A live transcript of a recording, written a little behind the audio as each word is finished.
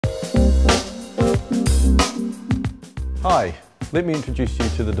Hi, let me introduce you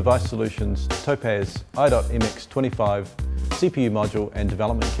to the Device Solutions Topaz i.MX25 CPU module and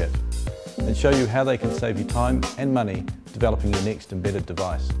development kit and show you how they can save you time and money developing your next embedded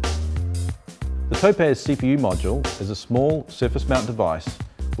device. The Topaz CPU module is a small surface mount device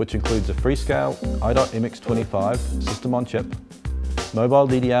which includes a Freescale i.MX25 system on chip, mobile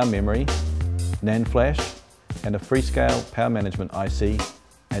DDR memory, NAND flash, and a Freescale power management IC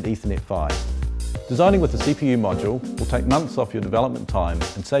and Ethernet PHY. Designing with the CPU module will take months off your development time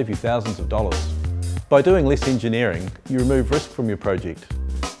and save you thousands of dollars. By doing less engineering, you remove risk from your project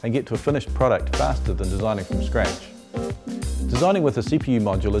and get to a finished product faster than designing from scratch. Designing with a CPU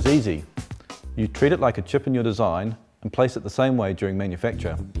module is easy. You treat it like a chip in your design and place it the same way during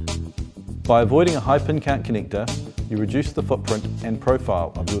manufacture. By avoiding a high pin count connector, you reduce the footprint and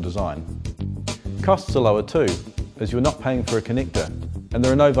profile of your design. Costs are lower too, as you're not paying for a connector, and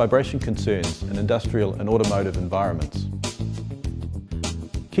there are no vibration concerns in industrial and automotive environments.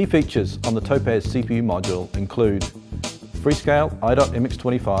 Key features on the Topaz CPU module include Freescale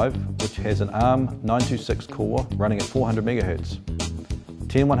i.MX25, which has an ARM 926 core running at 400 MHz,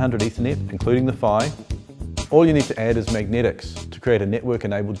 10100 Ethernet including the PHY. All you need to add is magnetics to create a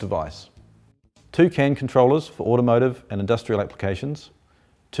network-enabled device. 2 CAN controllers for automotive and industrial applications,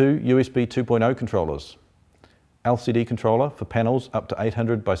 2 USB 2.0 controllers, LCD controller for panels up to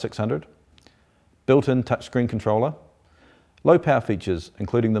 800 by 600, built-in touchscreen controller, low power features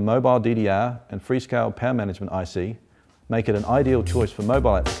including the mobile DDR and Freescale power management IC make it an ideal choice for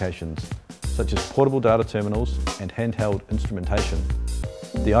mobile applications such as portable data terminals and handheld instrumentation.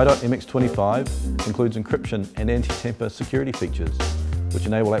 The i.MX25 includes encryption and anti-tamper security features which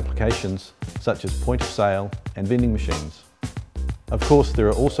enable applications such as point of sale and vending machines. Of course, there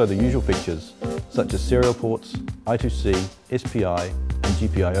are also the usual features such as serial ports, I2C, SPI and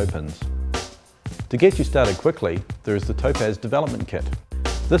GPIO pins. To get you started quickly, there is the Topaz development kit.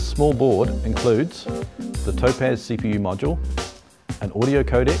 This small board includes the Topaz CPU module, an audio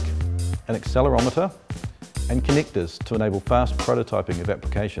codec, an accelerometer and connectors to enable fast prototyping of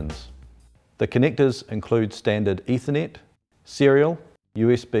applications. The connectors include standard Ethernet, serial,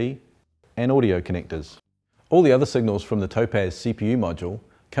 USB and audio connectors. All the other signals from the Topaz CPU module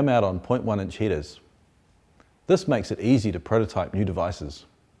come out on 0.1-inch headers. This makes it easy to prototype new devices.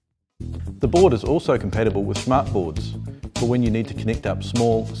 The board is also compatible with smart boards for when you need to connect up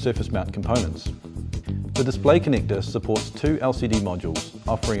small surface mount components. The display connector supports 2 LCD modules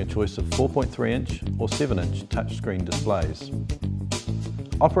offering a choice of 4.3-inch or 7-inch touchscreen displays.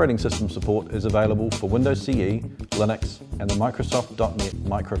 Operating system support is available for Windows CE, Linux and the Microsoft .NET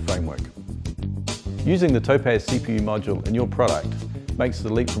Micro framework. Using the Topaz CPU module in your product makes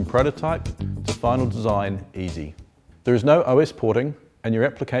the leap from prototype to final design easy. There is no OS porting and your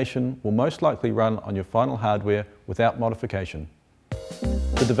application will most likely run on your final hardware without modification.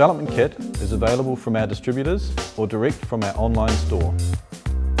 The development kit is available from our distributors or direct from our online store.